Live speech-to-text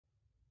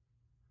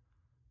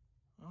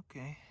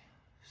Okay,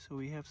 so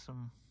we have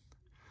some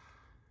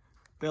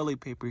belly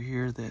paper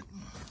here that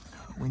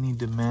we need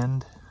to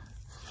mend.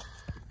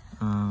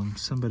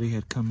 Somebody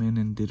had come in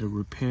and did a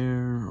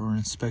repair or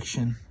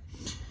inspection,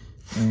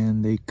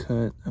 and they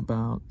cut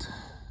about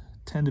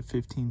 10 to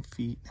 15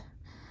 feet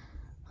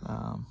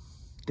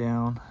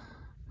down.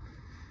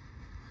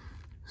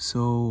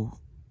 So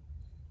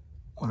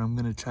what I'm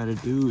gonna try to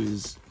do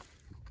is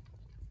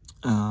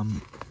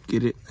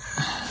get it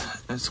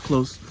as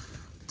close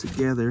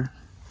together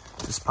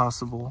as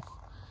possible,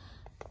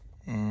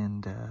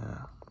 and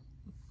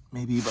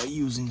maybe by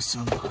using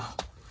some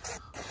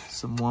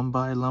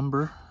 1x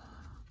lumber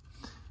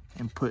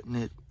and putting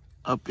it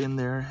up in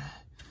there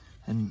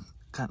and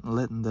kind of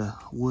letting the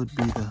wood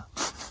be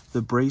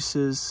the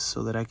braces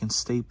so that I can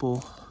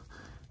staple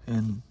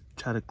and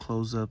try to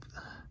close up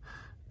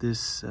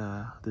this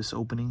this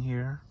opening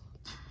here,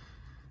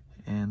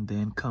 and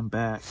then come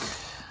back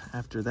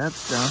after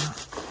that's done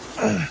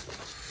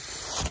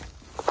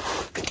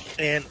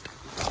and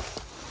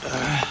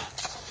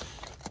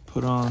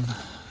put on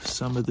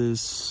some of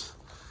this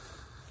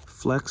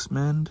Flex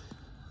Mend.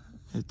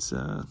 It's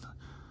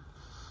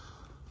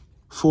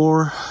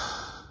 4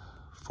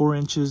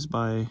 inches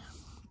by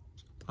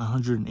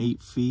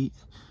 108 feet,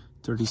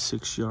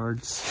 36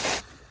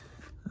 yards.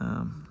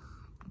 I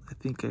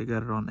think I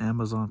got it on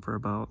Amazon for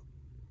about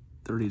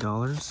 $30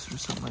 or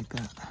something like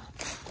that.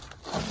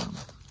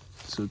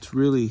 So it's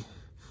really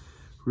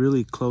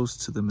close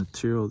to the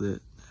material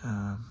that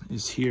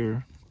is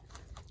here.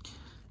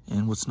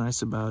 And what's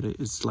nice about it,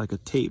 it's like a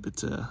tape.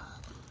 It's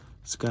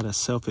got a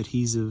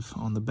self-adhesive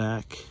on the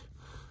back.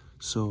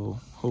 So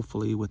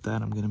hopefully with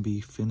that, I'm gonna be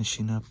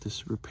finishing up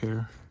this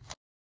repair.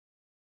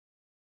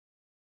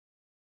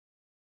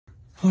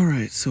 All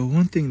right, so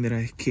one thing that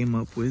I came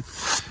up with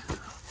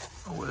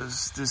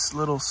was this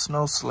little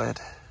snow sled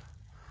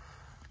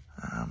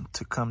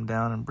to come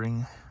down and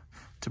bring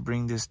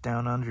this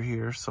down under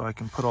here so I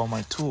can put all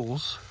my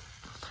tools.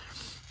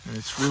 And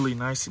it's really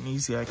nice and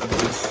easy. I can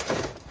just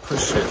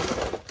push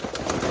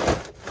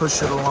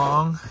it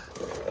along.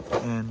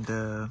 And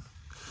a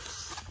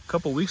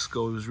couple weeks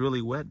ago, it was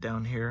really wet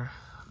down here.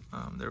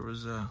 There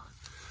was a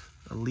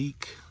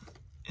leak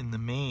in the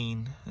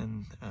main,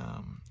 and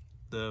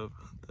the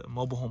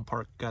mobile home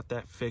park got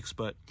that fixed.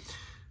 But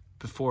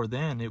before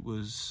then, it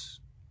was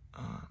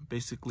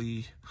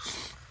basically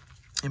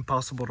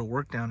impossible to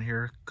work down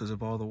here because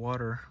of all the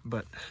water.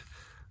 But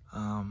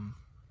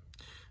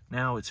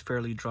now it's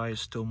fairly dry.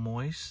 It's still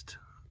moist,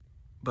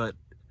 but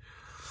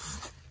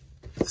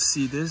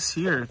see, this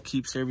here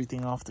keeps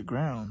everything off the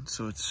ground.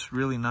 So it's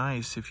really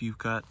nice if you've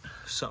got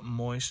something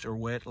moist or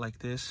wet like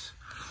this.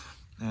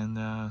 And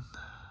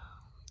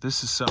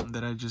this is something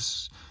that I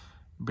just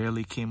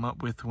barely came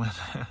up with when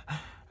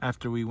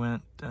after we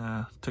went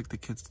took the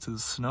kids to the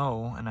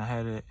snow, and I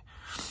had it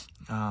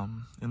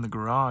in the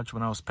garage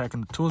when I was packing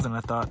the tools, and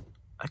I thought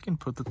I can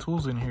put the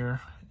tools in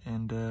here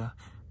and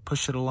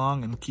push it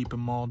along and keep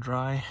them all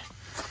dry.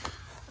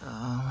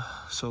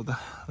 So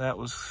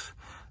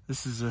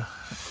this is a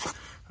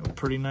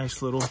pretty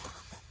nice little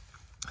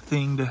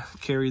thing to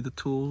carry the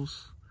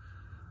tools.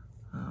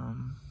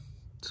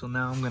 So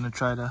now I'm gonna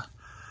try to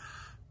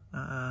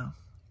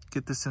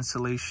get this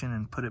insulation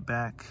and put it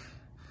back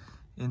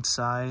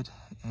inside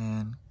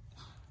and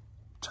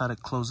try to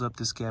close up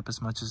this gap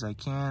as much as I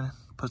can.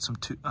 Put some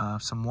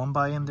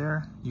 1x in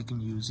there. You can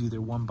use either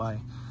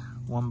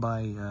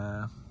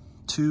 1x2,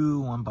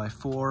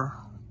 1x4, or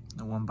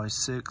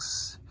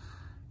 1x6.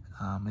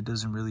 It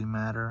doesn't really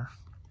matter.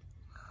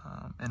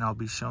 And I'll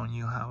be showing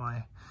you how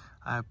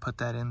I put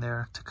that in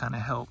there to kind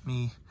of help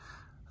me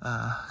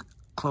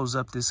close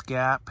up this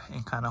gap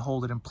and kind of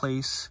hold it in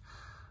place,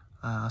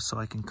 so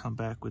I can come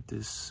back with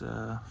this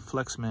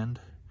Flex Mend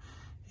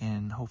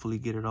and hopefully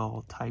get it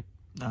all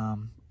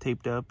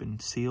taped up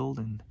and sealed.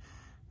 And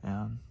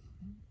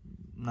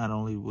not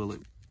only will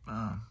it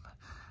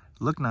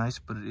look nice,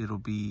 but it'll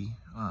be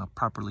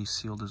properly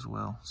sealed as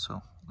well.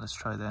 So let's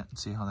try that and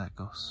see how that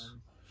goes.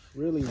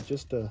 Really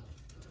just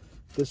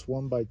this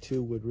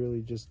 1x2 would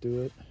really just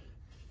do it.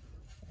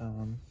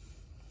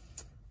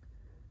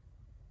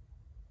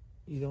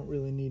 You don't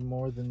really need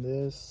more than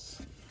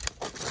this.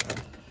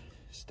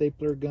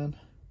 Stapler gun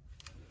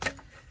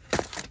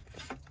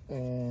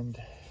and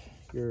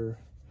your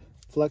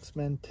Flex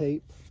Mend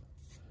tape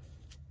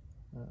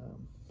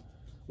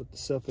with the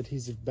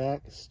self-adhesive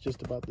back. It's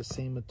just about the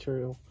same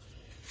material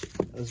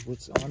as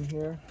what's on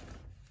here.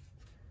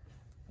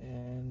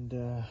 And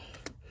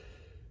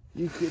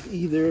you could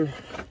either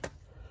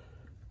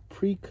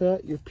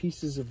pre-cut your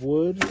pieces of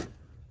wood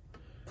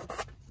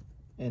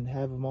and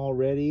have them all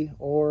ready,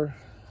 or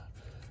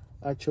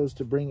I chose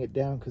to bring it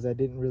down because I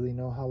didn't really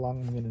know how long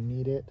I'm going to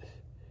need it,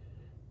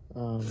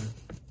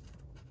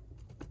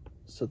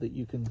 so that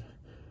you can,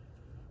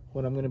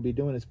 what I'm going to be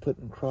doing is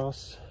putting a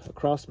cross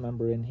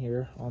member in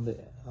here on the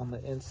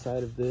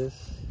inside of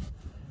this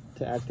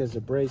to act as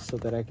a brace so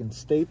that I can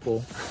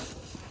staple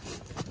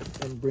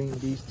and bring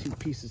these two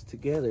pieces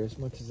together as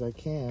much as I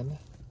can.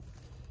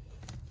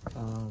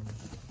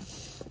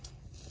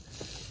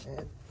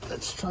 And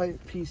let's try a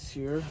piece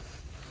here.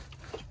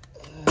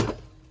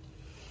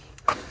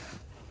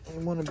 You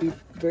want to be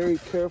very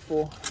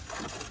careful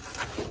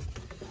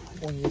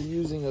when you're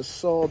using a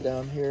saw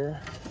down here.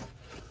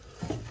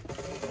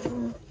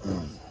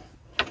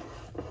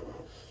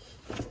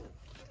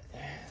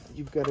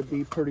 You've got to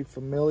be pretty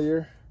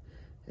familiar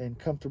and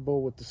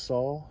comfortable with the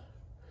saw.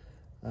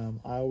 I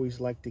always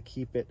like to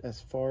keep it as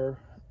far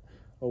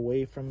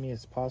away from me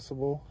as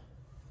possible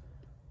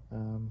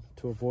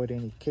to avoid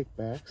any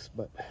kickbacks,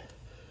 but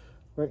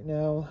right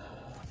now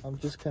I'm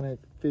just gonna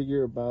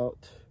figure about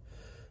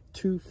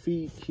 2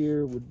 feet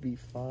here would be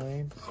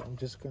fine. So I'm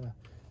just gonna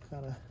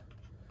kind of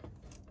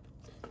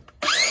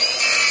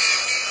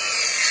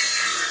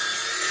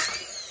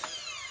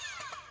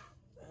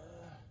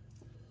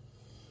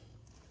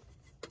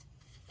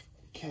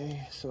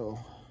okay, so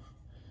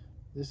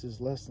this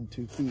is less than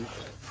 2 feet.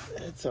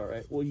 It's all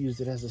right. We'll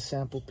use it as a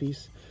sample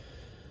piece.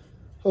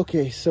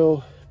 Okay,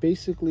 so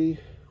basically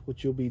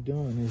what you'll be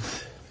doing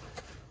is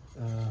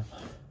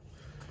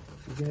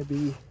you're going to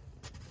be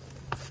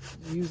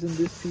using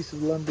this piece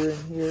of lumber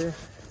in here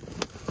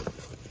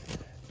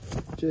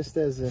just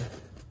as a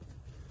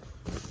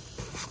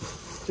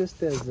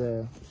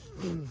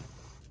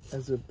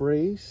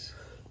brace,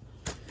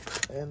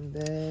 and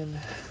then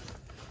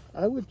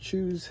I would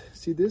choose,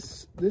 see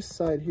this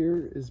side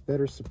here is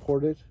better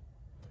supported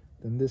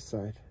than this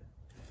side.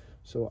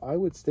 So I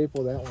would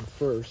staple that one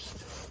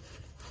first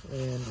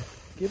and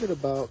give it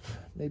about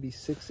maybe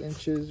 6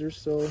 inches or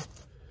so.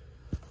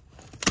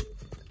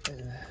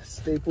 And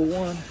staple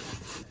one,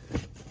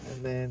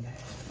 and then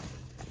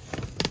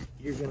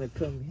you're gonna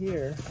come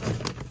here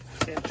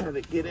and try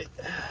to get it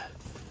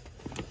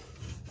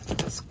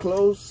as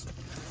close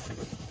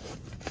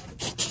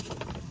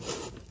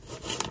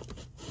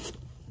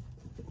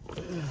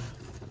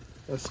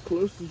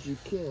as you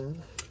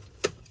can.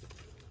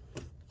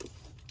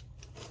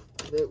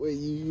 That way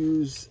you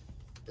use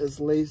as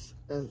less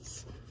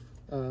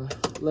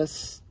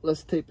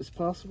tape as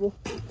possible.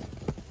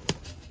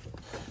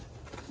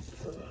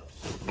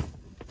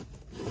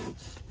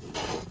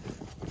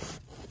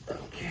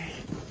 Okay.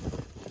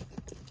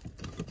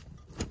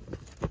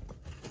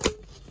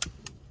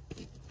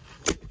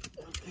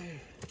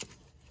 Okay.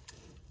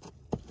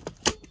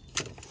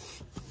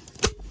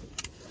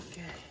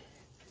 Okay.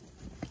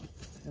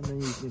 And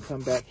then you can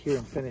come back here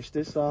and finish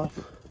this off.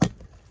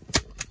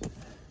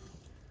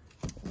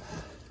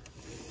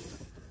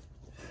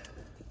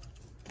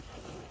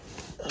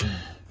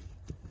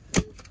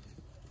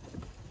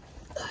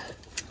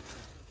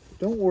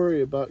 Don't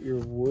worry about your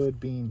wood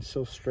being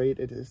so straight.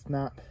 That's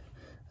not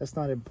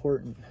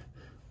important.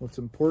 What's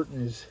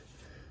important is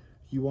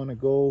you want to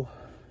go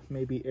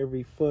maybe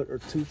every foot or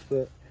 2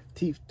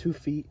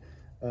 feet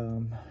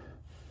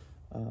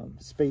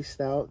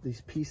spaced out these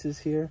pieces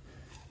here.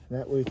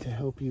 That way to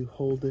help you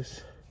hold the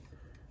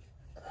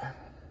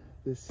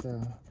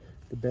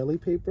belly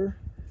paper,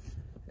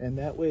 and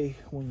that way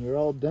when you're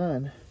all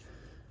done,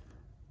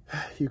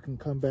 you can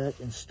come back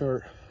and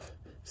start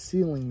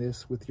sealing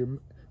this with your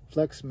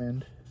flex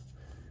mend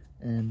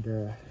and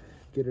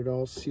get it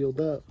all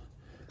sealed up.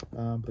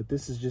 But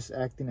this is just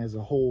acting as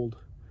a hold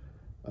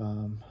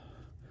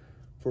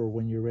for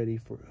when you're ready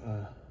for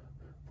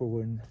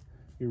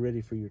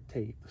your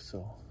tape.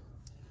 So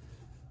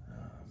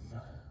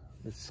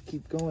let's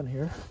keep going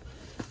here.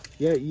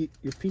 Yeah,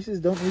 your pieces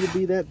don't need to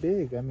be that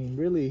big. I mean,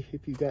 really,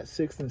 if you got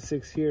 6 and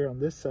 6 here on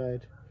this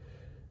side,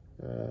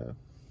 and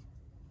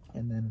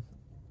then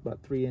about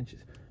 3 inches,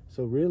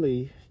 so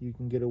really you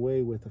can get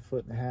away with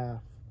 1.5 feet.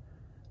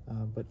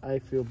 But I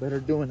feel better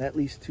doing at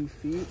least 2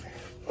 feet.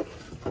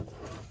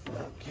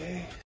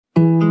 Okay.